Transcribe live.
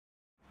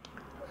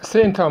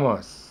St.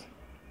 Thomas,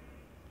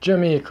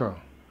 Jamaica,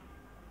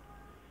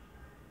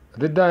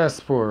 the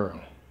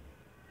diaspora,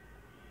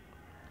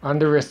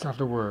 and the rest of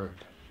the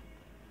world.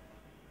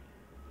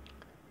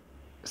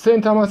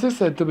 St. Thomas is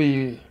said to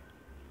be,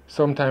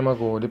 some time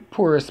ago, the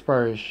poorest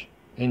parish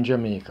in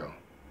Jamaica.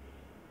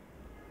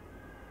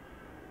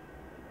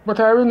 But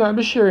I will not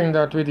be sharing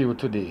that with you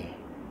today,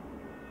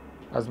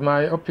 as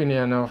my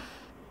opinion of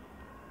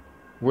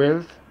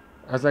wealth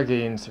as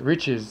against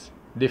riches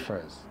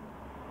differs.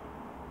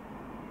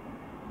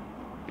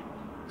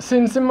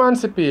 Since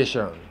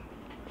emancipation,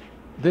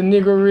 the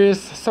Negro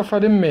race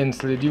suffered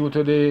immensely due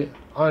to the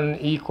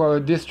unequal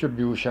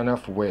distribution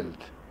of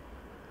wealth,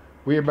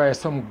 whereby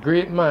some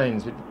great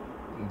minds with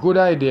good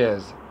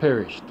ideas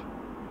perished.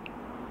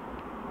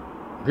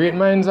 Great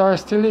minds are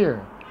still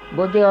here,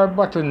 but they are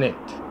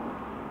bottlenecked.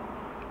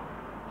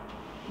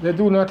 They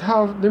do not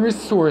have the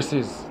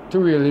resources to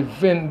really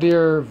vent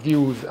their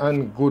views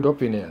and good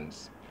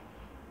opinions.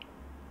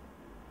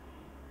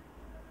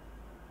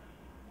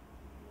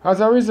 As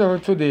a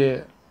result,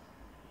 today,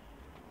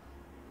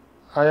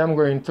 I am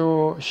going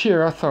to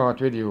share a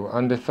thought with you,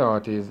 and the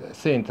thought is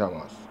St.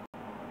 Thomas.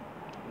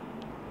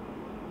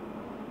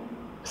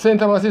 St.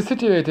 Thomas is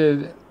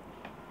situated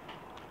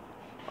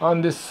on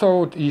the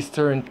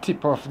southeastern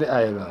tip of the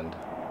island,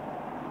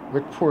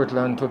 with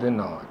Portland to the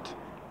north.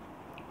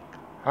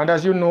 And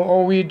as you know,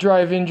 how we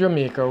drive in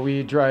Jamaica,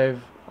 we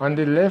drive on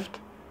the left,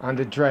 and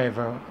the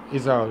driver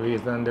is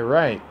always on the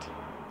right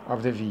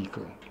of the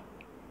vehicle.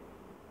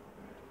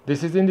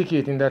 This is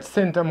indicating that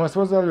St. Thomas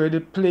was already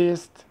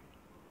placed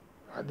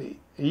at the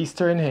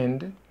eastern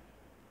end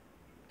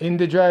in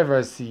the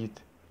driver's seat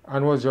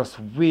and was just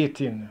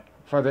waiting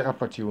for the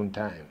opportune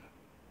time.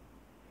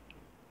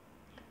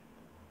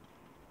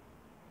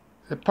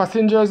 The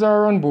passengers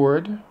are on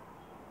board.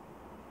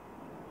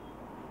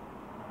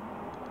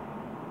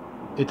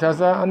 It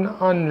has an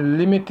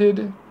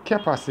unlimited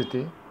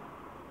capacity,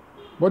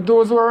 but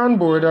those who are on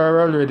board are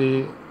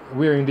already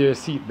wearing their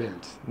seat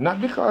belts, not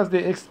because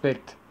they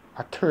expect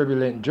a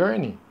turbulent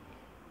journey,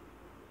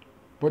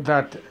 but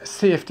that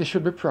safety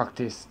should be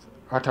practiced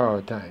at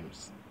all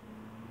times.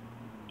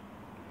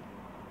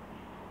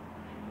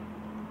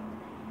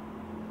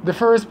 The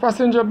first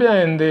passenger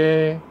behind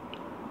the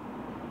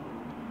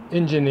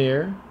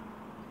engineer,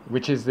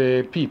 which is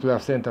the people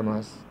of St.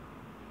 Thomas,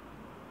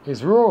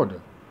 is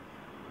road.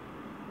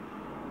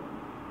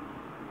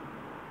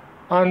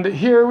 And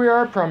here we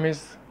are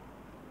promised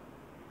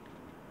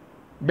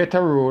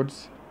better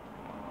roads.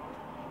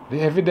 The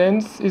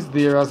evidence is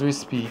there as we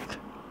speak,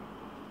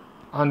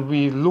 and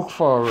we look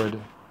forward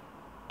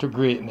to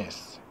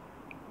greatness.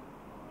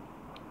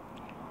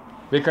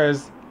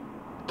 Because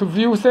to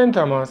view St.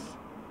 Thomas,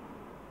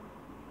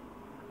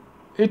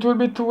 it will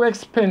be too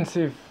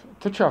expensive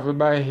to travel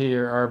by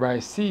air or by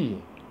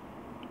sea.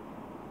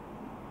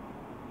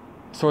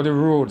 So the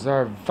roads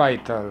are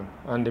vital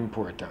and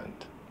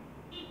important.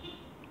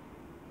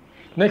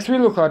 Next, we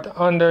look at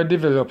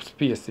underdeveloped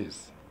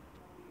spaces.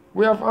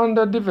 We have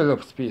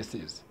underdeveloped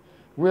spaces.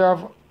 We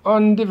have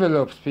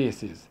undeveloped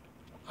spaces,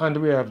 and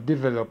we have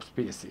developed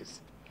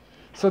spaces.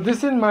 So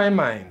this, in my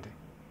mind,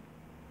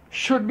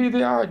 should be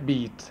the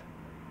heartbeat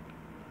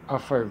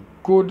of a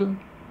good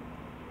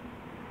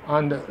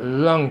and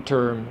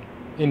long-term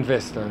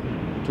investor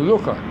to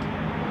look at.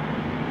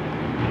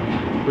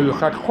 We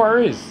look at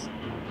quarries,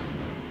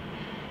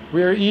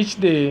 where each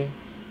day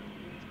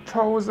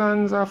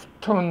thousands of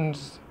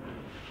tons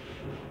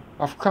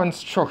of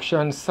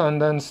construction,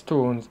 sand and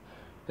stones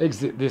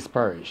exit this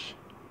parish.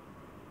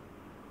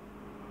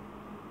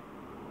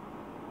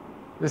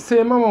 The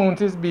same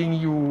amount is being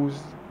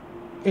used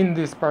in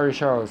this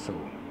parish also,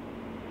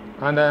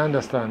 and I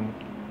understand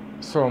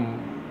some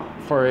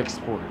for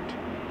export.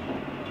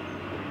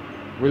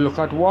 We look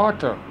at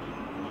water,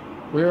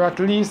 where at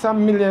least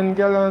 1 million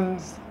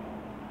gallons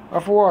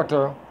of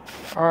water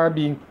are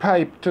being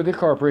piped to the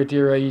corporate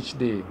area each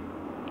day,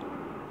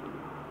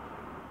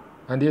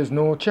 and there's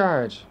no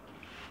charge.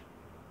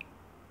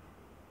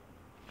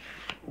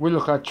 We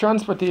look at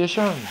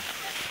transportation,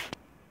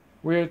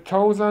 where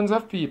thousands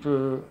of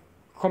people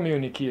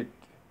communicate,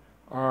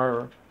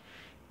 or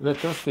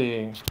let us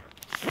say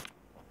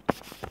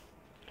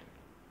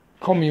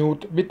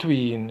commute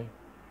between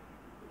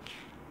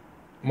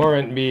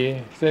Morant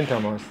Bay, St.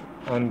 Thomas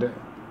and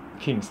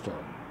Kingston,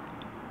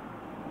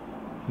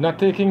 not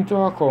taking into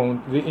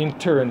account the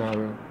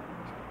internal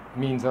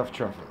means of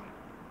travel.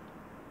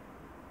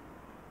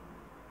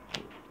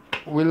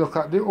 We look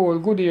at the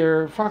old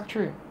Goodyear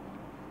Factory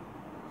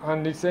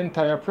and its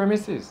entire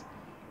premises,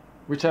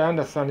 which I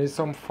understand is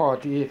some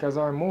 40 acres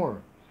or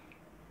more.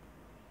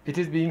 It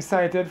is being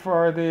cited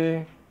for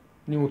the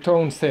new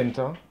town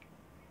centre,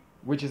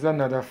 which is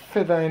another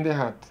feather in the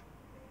hat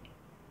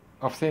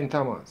of St.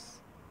 Thomas.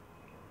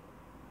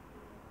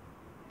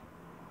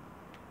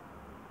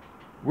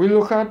 We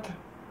look at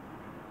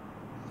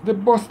the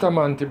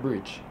Bustamante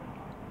Bridge,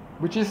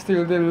 which is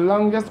still the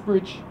longest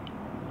bridge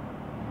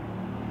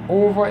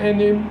over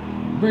any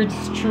bridge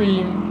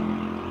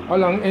stream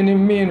along any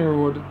main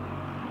road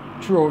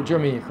throughout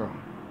Jamaica.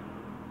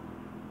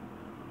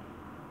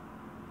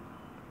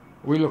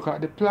 we look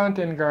at the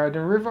Plantain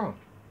Garden River,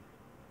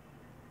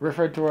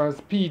 referred to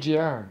as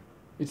PGR.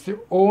 It's the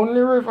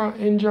only river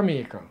in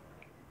Jamaica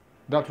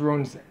that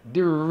runs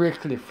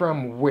directly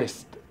from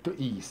west to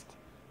east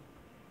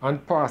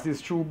and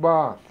passes through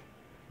Bath,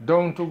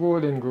 down to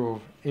Golden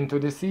Grove, into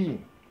the sea.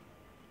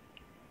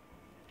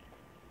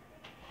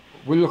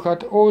 We look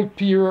at Old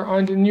Pier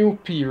and the New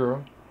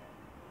Pier,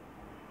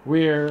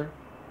 where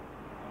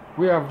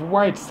we have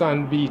white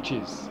sand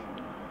beaches,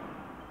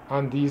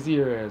 and these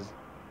areas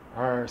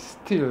are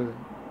still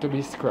to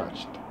be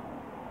scratched.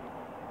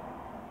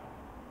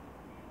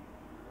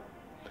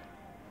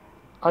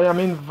 I am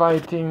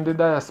inviting the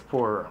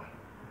diaspora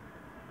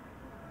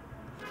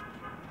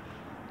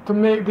to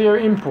make their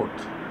input,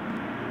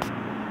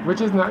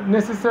 which is not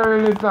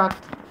necessarily that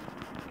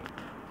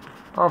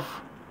of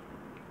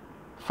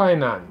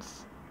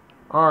finance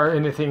or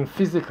anything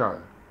physical,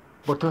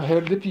 but to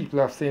help the people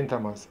of St.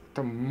 Thomas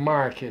to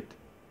market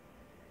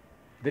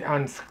the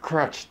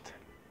unscratched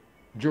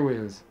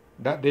jewels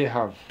that they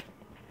have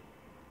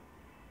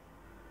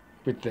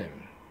with them.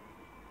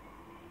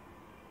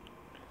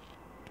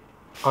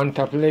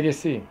 Untapped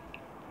Legacy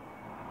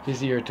is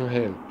here to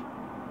help.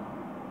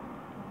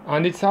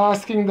 And it's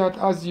asking that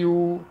as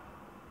you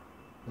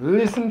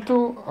listen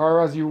to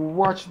or as you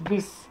watch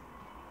this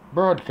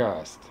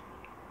broadcast,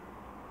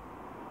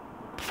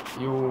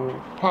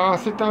 you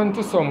pass it on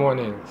to someone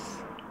else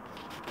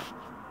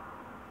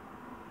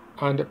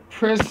and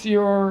press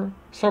your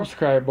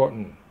subscribe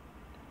button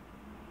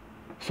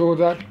so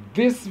that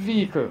this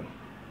vehicle,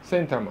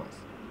 St. Thomas,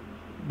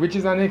 which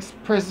is an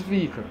express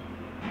vehicle,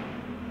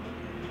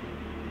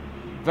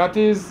 that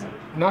is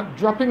not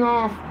dropping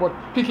off but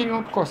picking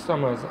up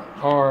customers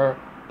or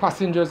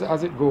passengers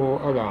as it go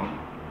along,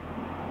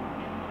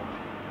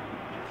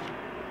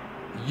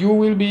 you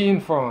will be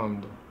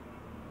informed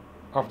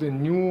of the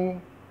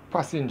new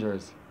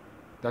passengers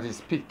that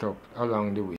is picked up along the way.